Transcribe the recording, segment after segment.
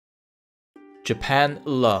Japan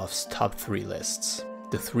loves top 3 lists.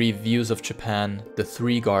 The 3 views of Japan, the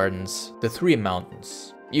 3 gardens, the 3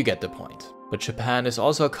 mountains. You get the point. But Japan is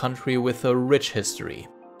also a country with a rich history,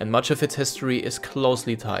 and much of its history is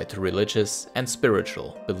closely tied to religious and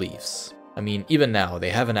spiritual beliefs. I mean, even now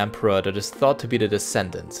they have an emperor that is thought to be the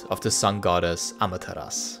descendant of the sun goddess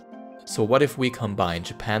Amaterasu. So what if we combine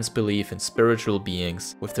Japan's belief in spiritual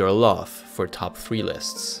beings with their love for top 3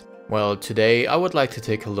 lists? Well, today I would like to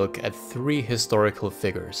take a look at 3 historical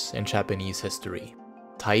figures in Japanese history.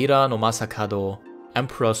 Taira no Masakado,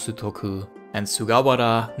 Emperor Sutoku, and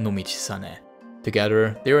Sugawara no Michizane.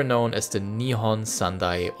 Together, they are known as the Nihon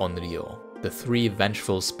Sandai Onryō, the 3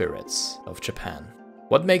 vengeful spirits of Japan.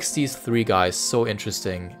 What makes these 3 guys so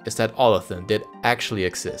interesting is that all of them did actually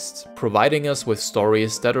exist, providing us with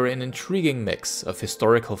stories that are an intriguing mix of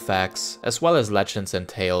historical facts as well as legends and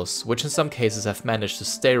tales, which in some cases have managed to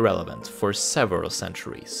stay relevant for several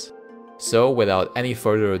centuries. So without any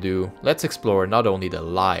further ado, let's explore not only the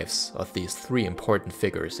lives of these 3 important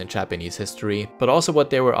figures in Japanese history, but also what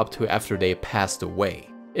they were up to after they passed away,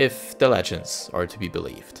 if the legends are to be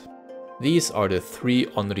believed. These are the 3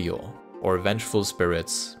 onryo, or vengeful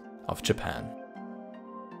spirits of Japan.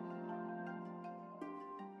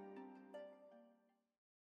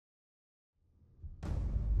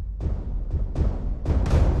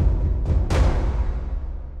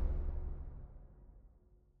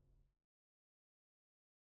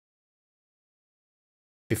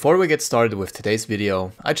 Before we get started with today's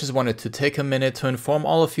video, I just wanted to take a minute to inform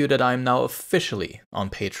all of you that I am now officially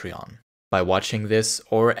on Patreon. By watching this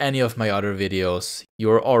or any of my other videos, you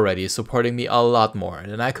are already supporting me a lot more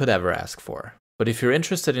than I could ever ask for. But if you're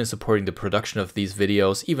interested in supporting the production of these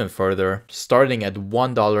videos even further, starting at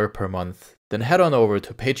 $1 per month, then head on over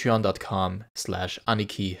to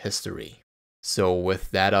patreon.com/anikihistory. So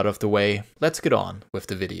with that out of the way, let's get on with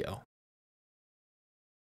the video.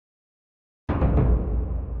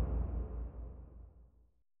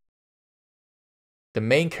 The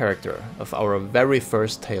main character of our very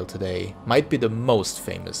first tale today might be the most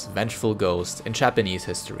famous vengeful ghost in Japanese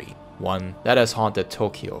history, one that has haunted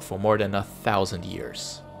Tokyo for more than 1,000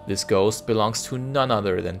 years. This ghost belongs to none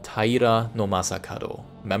other than Taira no Masakado,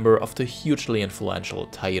 member of the hugely influential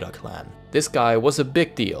Taira clan. This guy was a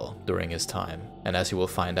big deal during his time, and as you will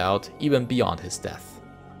find out, even beyond his death.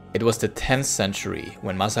 It was the 10th century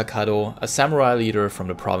when Masakado, a samurai leader from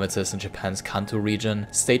the provinces in Japan's Kanto region,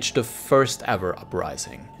 staged the first ever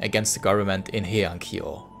uprising against the government in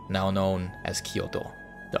Heian-kyo, now known as Kyoto.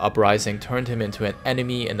 The uprising turned him into an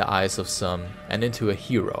enemy in the eyes of some and into a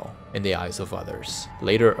hero in the eyes of others,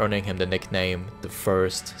 later earning him the nickname the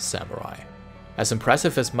First Samurai. As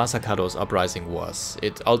impressive as Masakado's uprising was,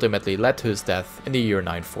 it ultimately led to his death in the year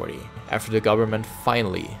 940, after the government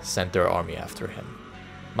finally sent their army after him.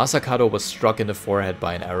 Masakado was struck in the forehead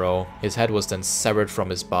by an arrow, his head was then severed from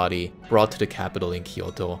his body, brought to the capital in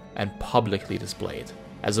Kyoto, and publicly displayed,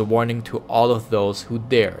 as a warning to all of those who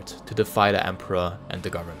dared to defy the emperor and the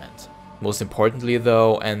government. Most importantly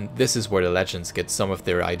though, and this is where the legends get some of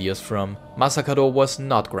their ideas from, Masakado was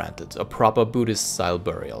not granted a proper Buddhist-style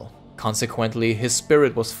burial. Consequently, his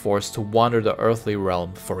spirit was forced to wander the earthly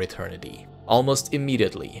realm for eternity. Almost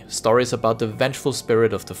immediately, stories about the vengeful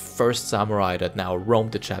spirit of the first samurai that now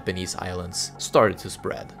roamed the Japanese islands started to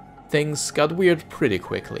spread. Things got weird pretty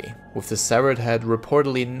quickly, with the severed head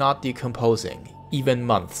reportedly not decomposing, even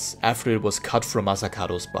months after it was cut from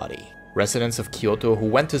Masakado's body. Residents of Kyoto who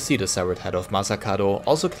went to see the severed head of Masakado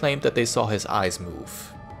also claimed that they saw his eyes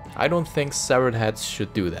move. I don't think severed heads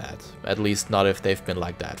should do that, at least not if they've been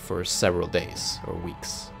like that for several days or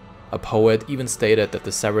weeks. A poet even stated that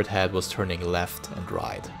the severed head was turning left and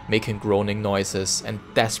right, making groaning noises and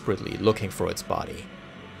desperately looking for its body.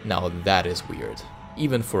 Now that is weird,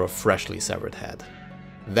 even for a freshly severed head.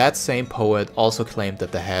 That same poet also claimed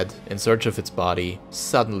that the head, in search of its body,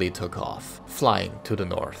 suddenly took off, flying to the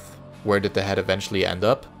north. Where did the head eventually end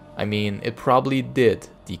up? I mean, it probably did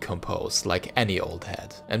decompose like any old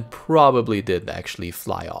head, and probably did actually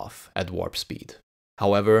fly off at warp speed.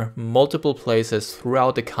 However, multiple places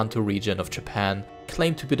throughout the Kanto region of Japan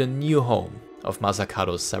claim to be the new home of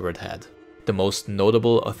Masakado's severed head. The most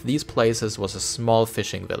notable of these places was a small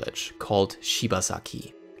fishing village called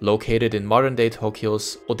Shibazaki, located in modern-day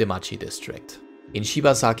Tokyo's Odemachi district. In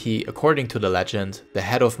Shibazaki, according to the legend, the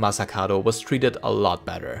head of Masakado was treated a lot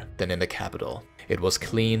better than in the capital. It was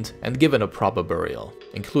cleaned and given a proper burial,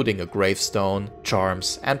 including a gravestone,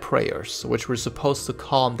 charms, and prayers, which were supposed to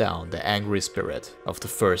calm down the angry spirit of the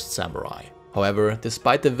first samurai. However,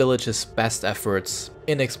 despite the village's best efforts,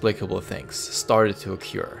 inexplicable things started to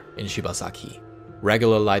occur in Shibazaki.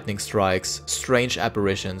 Regular lightning strikes, strange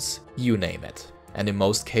apparitions, you name it. And in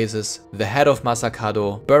most cases, the head of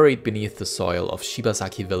Masakado, buried beneath the soil of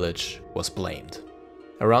Shibasaki village, was blamed.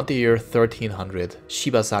 Around the year 1300,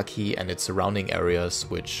 Shibasaki and its surrounding areas,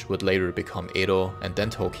 which would later become Edo and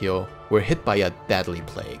then Tokyo, were hit by a deadly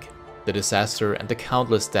plague. The disaster and the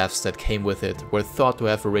countless deaths that came with it were thought to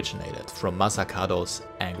have originated from Masakado's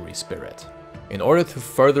angry spirit. In order to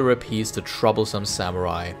further appease the troublesome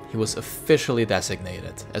samurai, he was officially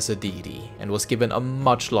designated as a deity and was given a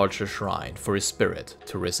much larger shrine for his spirit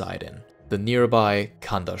to reside in, the nearby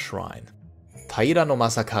Kanda Shrine. Taira no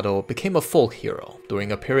Masakado became a folk hero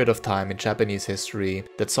during a period of time in Japanese history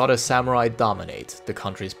that saw the samurai dominate the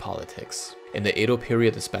country's politics. In the Edo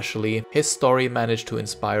period especially, his story managed to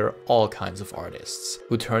inspire all kinds of artists,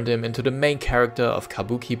 who turned him into the main character of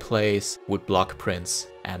kabuki plays, woodblock prints,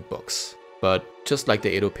 and books. But just like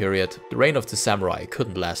the Edo period, the reign of the samurai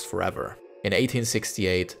couldn't last forever. In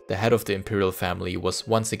 1868, the head of the imperial family was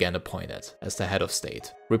once again appointed as the head of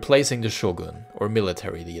state, replacing the shogun, or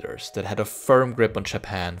military leaders that had a firm grip on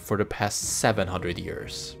Japan for the past 700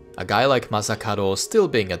 years. A guy like Masakado still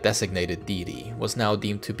being a designated deity was now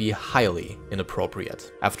deemed to be highly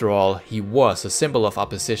inappropriate. After all, he was a symbol of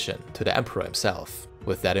opposition to the emperor himself.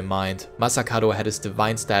 With that in mind, Masakado had his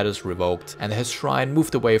divine status revoked and his shrine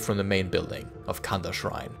moved away from the main building of Kanda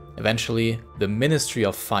Shrine. Eventually, the Ministry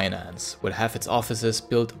of Finance would have its offices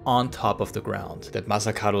built on top of the ground that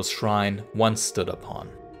Masakado's shrine once stood upon.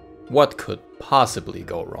 What could possibly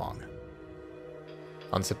go wrong?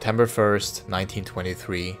 On September 1st,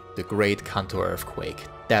 1923, the Great Kanto earthquake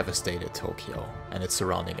devastated Tokyo and its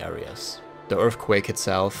surrounding areas. The earthquake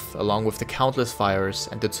itself, along with the countless fires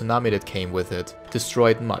and the tsunami that came with it,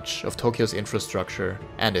 destroyed much of Tokyo's infrastructure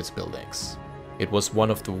and its buildings. It was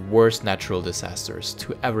one of the worst natural disasters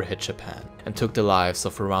to ever hit Japan and took the lives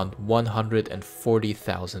of around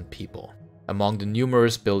 140,000 people. Among the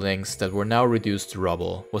numerous buildings that were now reduced to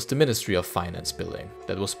rubble was the Ministry of Finance building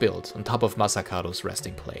that was built on top of Masakado's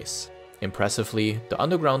resting place. Impressively, the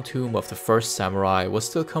underground tomb of the first samurai was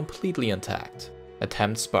still completely intact.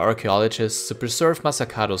 Attempts by archaeologists to preserve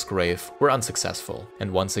Masakado's grave were unsuccessful,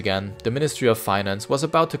 and once again, the Ministry of Finance was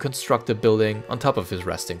about to construct a building on top of his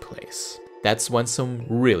resting place. That's when some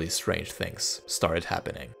really strange things started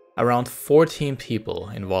happening. Around 14 people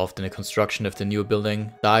involved in the construction of the new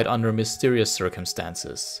building died under mysterious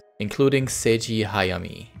circumstances, including Seiji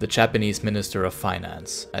Hayami, the Japanese Minister of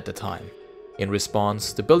Finance at the time. In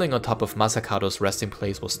response, the building on top of Masakado's resting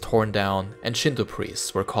place was torn down and Shinto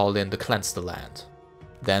priests were called in to cleanse the land.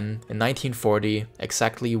 Then, in 1940,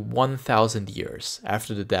 exactly 1,000 years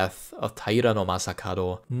after the death of Taira no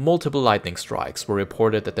Masakado, multiple lightning strikes were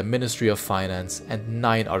reported at the Ministry of Finance and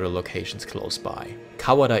 9 other locations close by.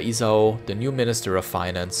 Kawada Isao, the new Minister of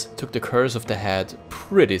Finance, took the curse of the head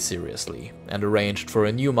pretty seriously and arranged for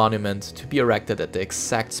a new monument to be erected at the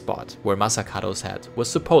exact spot where Masakado's head was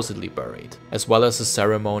supposedly buried, as well as a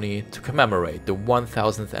ceremony to commemorate the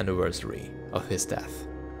 1000th anniversary of his death.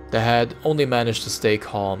 The head only managed to stay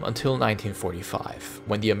calm until 1945,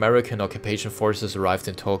 when the American occupation forces arrived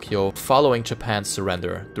in Tokyo following Japan's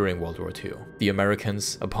surrender during World War II. The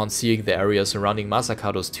Americans, upon seeing the area surrounding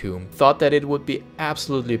Masakado's tomb, thought that it would be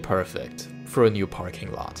absolutely perfect for a new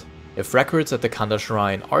parking lot. If records at the Kanda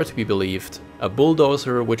Shrine are to be believed, a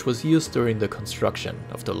bulldozer which was used during the construction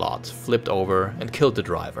of the lot flipped over and killed the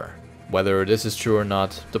driver. Whether this is true or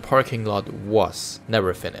not, the parking lot was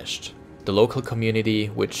never finished. The local community,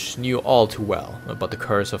 which knew all too well about the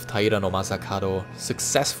curse of Taira no Masakado,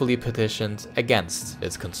 successfully petitioned against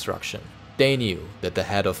its construction. They knew that the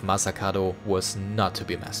head of Masakado was not to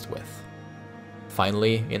be messed with.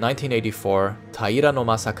 Finally, in 1984, Taira no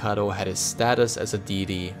Masakado had his status as a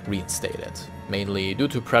deity reinstated, mainly due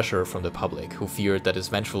to pressure from the public who feared that his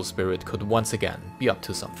vengeful spirit could once again be up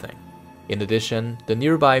to something. In addition, the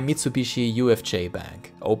nearby Mitsubishi UFJ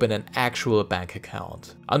Bank opened an actual bank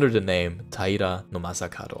account under the name Taira no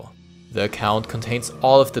Masakado. The account contains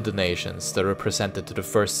all of the donations that are presented to the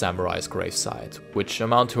first samurai's gravesite, which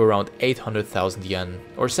amount to around 800,000 yen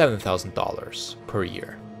or $7,000 per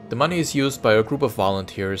year. The money is used by a group of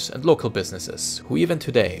volunteers and local businesses who even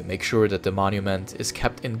today make sure that the monument is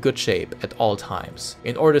kept in good shape at all times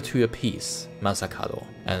in order to appease Masakado.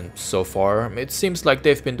 And so far, it seems like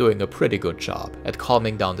they've been doing a pretty good job at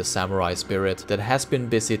calming down the samurai spirit that has been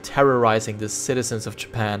busy terrorizing the citizens of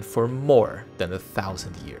Japan for more than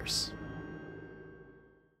 1,000 years.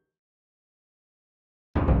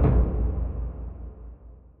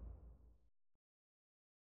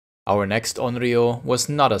 Our next onryo was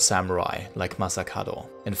not a samurai like Masakado.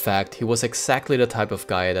 In fact, he was exactly the type of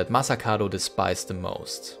guy that Masakado despised the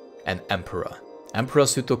most. An emperor. Emperor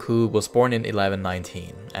Sutoku was born in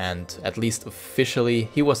 1119, and at least officially,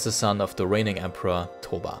 he was the son of the reigning emperor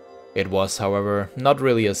Toba. It was, however, not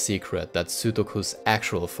really a secret that Sutoku's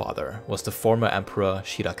actual father was the former emperor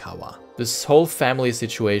Shirakawa. This whole family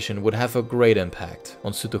situation would have a great impact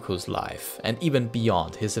on Sutoku's life, and even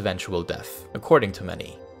beyond his eventual death, according to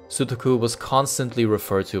many. Sutoku was constantly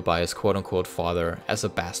referred to by his quote-unquote father as a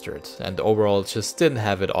bastard, and overall just didn't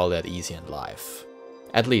have it all that easy in life.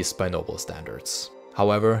 At least by noble standards.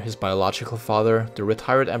 However, his biological father, the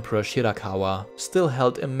retired Emperor Shirakawa, still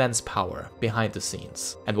held immense power behind the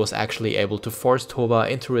scenes, and was actually able to force Toba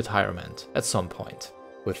into retirement at some point.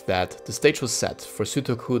 With that, the stage was set for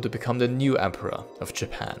Sutoku to become the new emperor of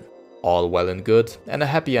Japan. All well and good, and a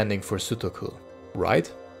happy ending for Sutoku,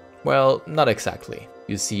 right? Well, not exactly.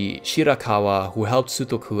 You see, Shirakawa, who helped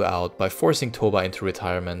Sutoku out by forcing Toba into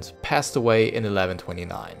retirement, passed away in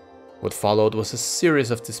 1129. What followed was a series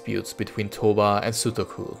of disputes between Toba and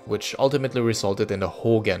Sutoku, which ultimately resulted in the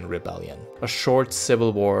Hogen Rebellion, a short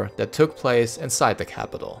civil war that took place inside the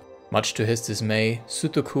capital. Much to his dismay,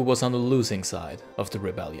 Sutoku was on the losing side of the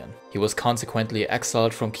rebellion. He was consequently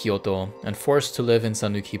exiled from Kyoto and forced to live in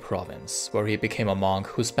Sanuki province, where he became a monk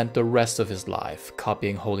who spent the rest of his life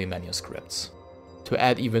copying holy manuscripts. To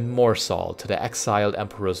add even more salt to the exiled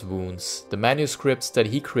emperor's wounds, the manuscripts that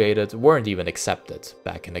he created weren't even accepted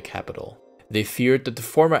back in the capital. They feared that the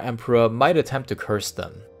former emperor might attempt to curse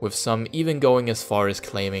them, with some even going as far as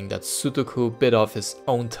claiming that Sutoku bit off his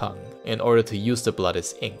own tongue in order to use the blood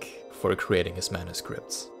as ink for creating his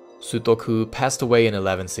manuscripts. Sutoku passed away in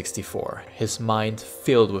 1164, his mind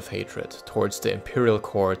filled with hatred towards the imperial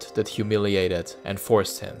court that humiliated and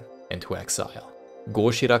forced him into exile. Go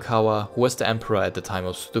Shirakawa, who was the emperor at the time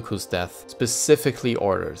of Sutoku's death, specifically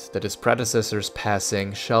ordered that his predecessor's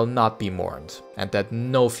passing shall not be mourned, and that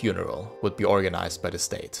no funeral would be organized by the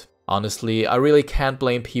state. Honestly, I really can't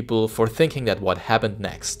blame people for thinking that what happened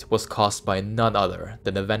next was caused by none other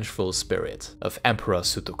than the vengeful spirit of Emperor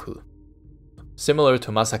Sutoku. Similar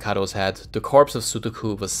to Masakado's head, the corpse of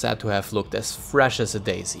Sutoku was said to have looked as fresh as a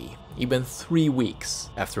daisy, even 3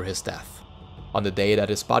 weeks after his death. On the day that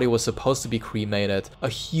his body was supposed to be cremated, a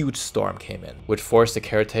huge storm came in, which forced the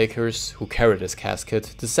caretakers who carried his casket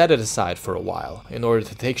to set it aside for a while in order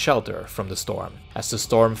to take shelter from the storm. As the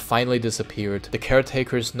storm finally disappeared, the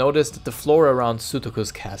caretakers noticed that the floor around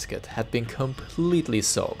Sutoku's casket had been completely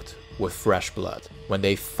soaked with fresh blood. When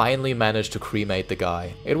they finally managed to cremate the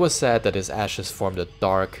guy, it was said that his ashes formed a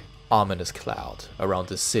dark, ominous cloud around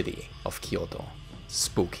the city of Kyoto.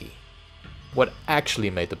 Spooky. What actually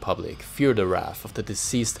made the public fear the wrath of the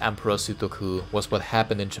deceased Emperor Sutoku was what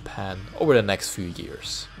happened in Japan over the next few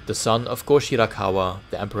years. The son of Go Shirakawa,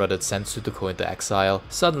 the emperor that sent Sutoku into exile,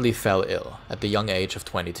 suddenly fell ill at the young age of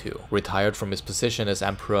 22, retired from his position as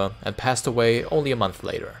emperor, and passed away only a month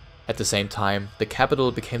later. At the same time, the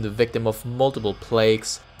capital became the victim of multiple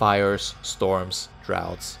plagues, fires, storms,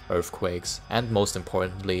 droughts, earthquakes, and most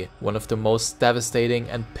importantly, one of the most devastating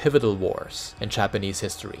and pivotal wars in Japanese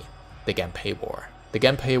history. The Genpei War. The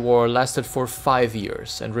Genpei War lasted for 5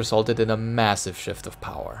 years and resulted in a massive shift of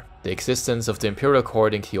power. The existence of the imperial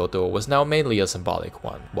court in Kyoto was now mainly a symbolic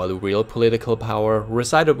one, while the real political power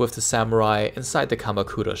resided with the samurai inside the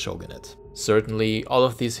Kamakura shogunate. Certainly, all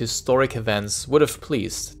of these historic events would have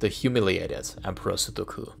pleased the humiliated Emperor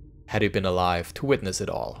Sutoku, had he been alive to witness it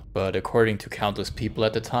all. But according to countless people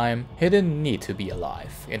at the time, he didn't need to be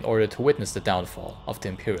alive in order to witness the downfall of the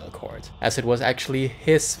imperial court, as it was actually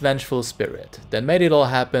his vengeful spirit that made it all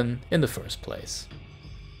happen in the first place.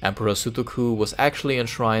 Emperor Sutoku was actually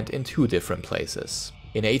enshrined in 2 different places.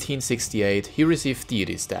 In 1868, he received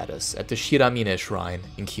deity status at the Shiramine Shrine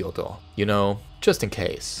in Kyoto. You know, just in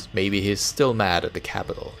case, maybe he's still mad at the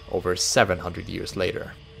capital over 700 years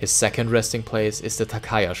later. His second resting place is the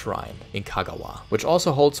Takaya Shrine in Kagawa, which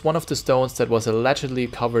also holds one of the stones that was allegedly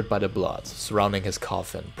covered by the blood surrounding his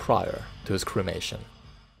coffin prior to his cremation.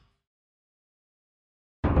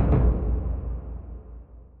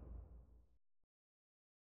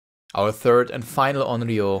 Our third and final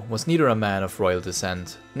onryo was neither a man of royal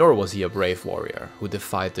descent, nor was he a brave warrior who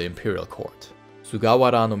defied the imperial court.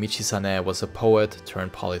 Sugawara no Michizane was a poet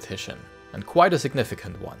turned politician, and quite a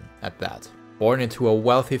significant one at that. Born into a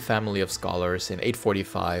wealthy family of scholars in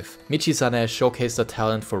 845, Michizane showcased a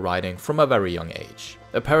talent for writing from a very young age.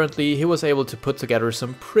 Apparently, he was able to put together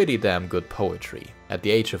some pretty damn good poetry at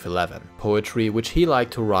the age of 11. Poetry which he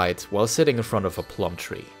liked to write while sitting in front of a plum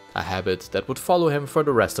tree, a habit that would follow him for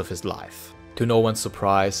the rest of his life. To no one's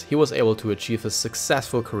surprise, he was able to achieve a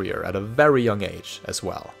successful career at a very young age as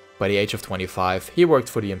well. By the age of 25, he worked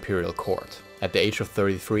for the imperial court. At the age of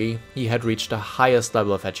 33, he had reached the highest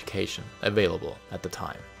level of education available at the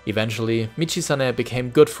time. Eventually, Michizane became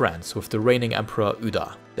good friends with the reigning emperor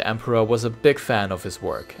Uda. The emperor was a big fan of his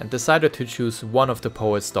work and decided to choose one of the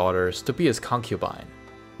poet's daughters to be his concubine.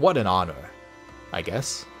 What an honor, I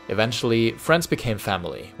guess. Eventually, friends became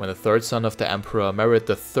family when the third son of the emperor married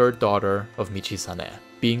the third daughter of Michizane.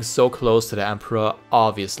 Being so close to the emperor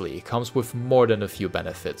obviously comes with more than a few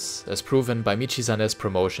benefits, as proven by Michizane's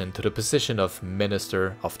promotion to the position of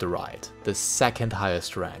Minister of the Right, the second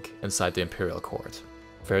highest rank inside the imperial court.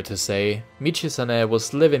 Fair to say, Michizane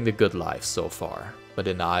was living the good life so far, but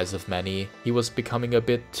in the eyes of many, he was becoming a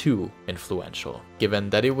bit too influential, given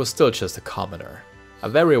that he was still just a commoner. A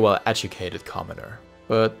very well-educated commoner,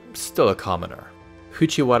 but still a commoner.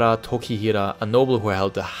 Fujiwara Tokihira, a noble who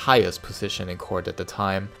held the highest position in court at the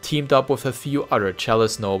time, teamed up with a few other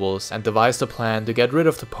jealous nobles and devised a plan to get rid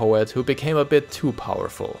of the poet who became a bit too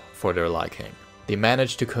powerful for their liking. They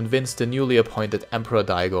managed to convince the newly appointed Emperor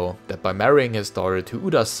Daigo that by marrying his daughter to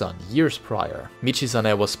Uda's son years prior,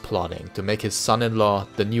 Michizane was plotting to make his son-in-law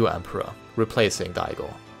the new emperor, replacing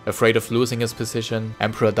Daigo. Afraid of losing his position,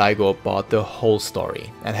 Emperor Daigo bought the whole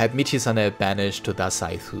story and had Michizane banished to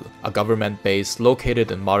Dazaifu, a government base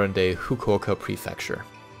located in modern-day Fukuoka Prefecture.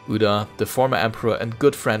 Uda, the former emperor and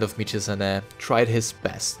good friend of Michizane, tried his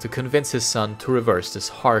best to convince his son to reverse this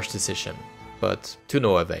harsh decision, but to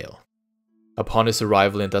no avail. Upon his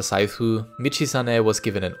arrival in Dazaifu, Michizane was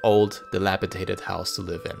given an old, dilapidated house to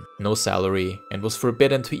live in, no salary, and was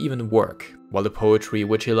forbidden to even work, while the poetry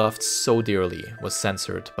which he loved so dearly was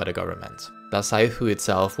censored by the government. Dazaifu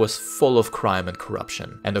itself was full of crime and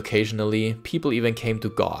corruption, and occasionally people even came to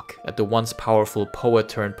gawk at the once powerful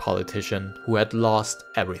poet-turned-politician who had lost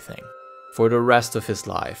everything. For the rest of his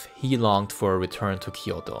life, he longed for a return to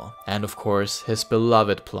Kyoto, and of course his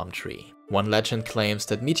beloved plum tree. One legend claims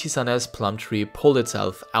that Michizane's plum tree pulled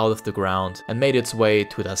itself out of the ground and made its way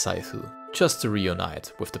to Dazaifu, just to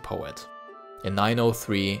reunite with the poet. In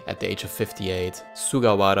 903, at the age of 58,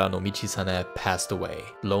 Sugawara no Michizane passed away,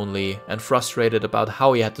 lonely and frustrated about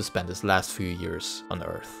how he had to spend his last few years on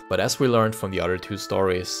Earth. But as we learned from the other two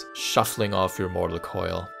stories, shuffling off your mortal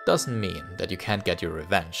coil doesn't mean that you can't get your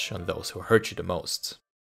revenge on those who hurt you the most.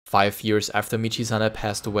 5 years after Michizane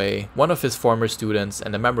passed away, one of his former students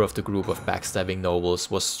and a member of the group of backstabbing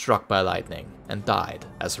nobles was struck by lightning and died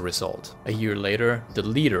as a result. A year later, the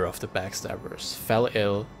leader of the backstabbers fell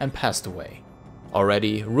ill and passed away.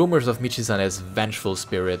 Already, rumors of Michizane's vengeful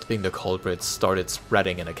spirit being the culprit started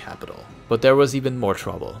spreading in the capital. But there was even more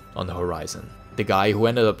trouble on the horizon. The guy who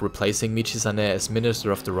ended up replacing Michizane as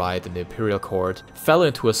Minister of the Right in the imperial court fell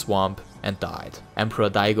into a swamp and died. Emperor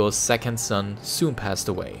Daigo's second son soon passed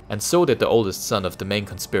away, and so did the oldest son of the main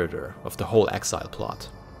conspirator of the whole exile plot.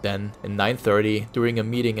 Then, in 930, during a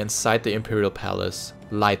meeting inside the imperial palace,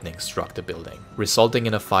 lightning struck the building, resulting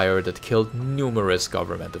in a fire that killed numerous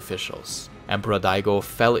government officials. Emperor Daigo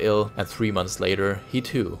fell ill, and 3 months later, he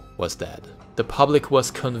too was dead. The public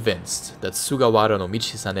was convinced that Sugawara no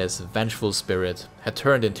Michizane's vengeful spirit had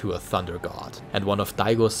turned into a thunder god, and one of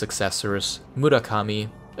Daigo's successors, Murakami,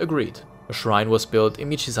 agreed. A shrine was built in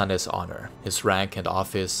Michizane's honor, his rank and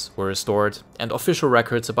office were restored, and official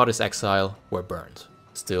records about his exile were burned.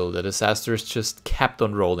 Still, the disasters just kept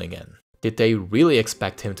on rolling in. Did they really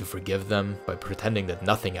expect him to forgive them by pretending that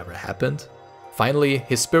nothing ever happened? Finally,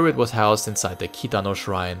 his spirit was housed inside the Kitano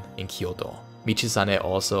Shrine in Kyoto. Michizane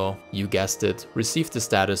also, you guessed it, received the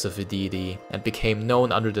status of a deity and became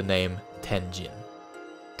known under the name Tenjin.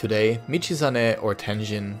 Today, Michizane or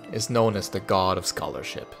Tenjin is known as the god of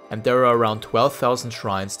scholarship, and there are around 12,000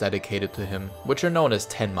 shrines dedicated to him, which are known as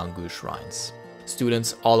Tenmangu shrines.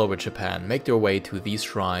 Students all over Japan make their way to these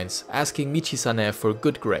shrines asking Michizane for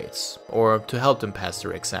good grades, or to help them pass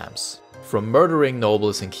their exams. From murdering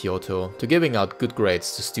nobles in Kyoto to giving out good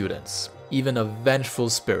grades to students, even a vengeful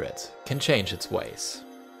spirit can change its ways.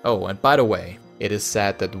 Oh, and by the way, it is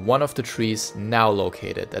said that one of the trees now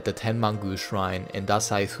located at the Tenmangu Shrine in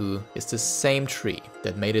Dazaifu is the same tree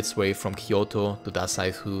that made its way from Kyoto to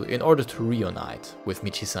Dazaifu in order to reunite with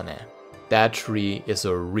Michizane. That tree is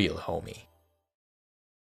a real homie.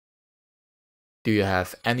 Do you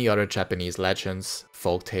have any other Japanese legends,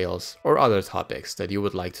 folktales, or other topics that you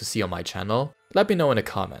would like to see on my channel? Let me know in the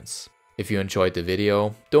comments. If you enjoyed the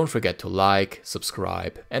video, don't forget to like,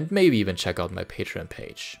 subscribe, and maybe even check out my Patreon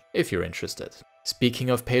page, if you're interested. Speaking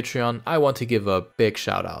of Patreon, I want to give a big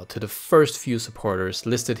shout out to the first few supporters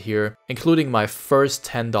listed here, including my first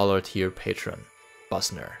 $10 tier patron,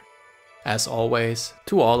 Busner. As always,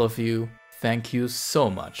 to all of you, thank you so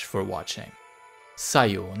much for watching.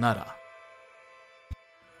 Sayonara.